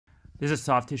This is a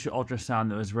soft tissue ultrasound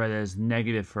that was read as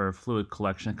negative for fluid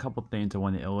collection. A couple things I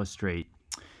want to illustrate.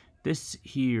 This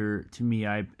here, to me,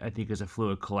 I think is a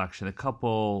fluid collection. A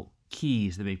couple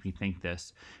keys that make me think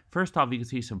this. First off, you can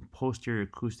see some posterior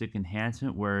acoustic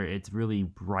enhancement where it's really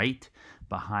bright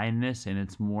behind this and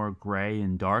it's more gray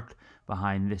and dark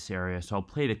behind this area. So I'll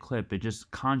play the clip. It just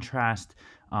contrasts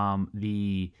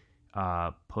the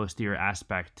posterior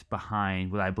aspect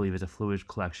behind what I believe is a fluid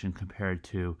collection compared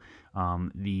to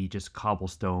the just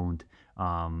cobblestoned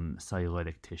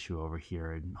cellulitic tissue over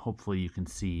here, and hopefully you can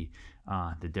see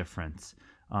the difference.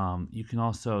 You can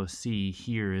also see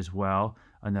here as well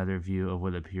another view of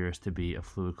what appears to be a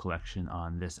fluid collection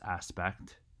on this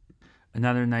aspect.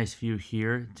 Another nice view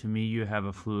here. To me, you have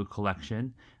a fluid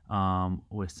collection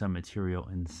with some material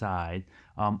inside.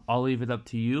 I'll leave it up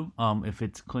to you if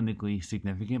it's clinically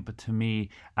significant, but to me,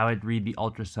 I would read the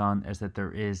ultrasound as that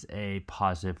there is a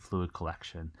positive fluid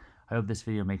collection. I hope this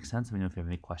video makes sense. Let me know if you have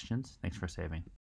any questions. Thanks for saving.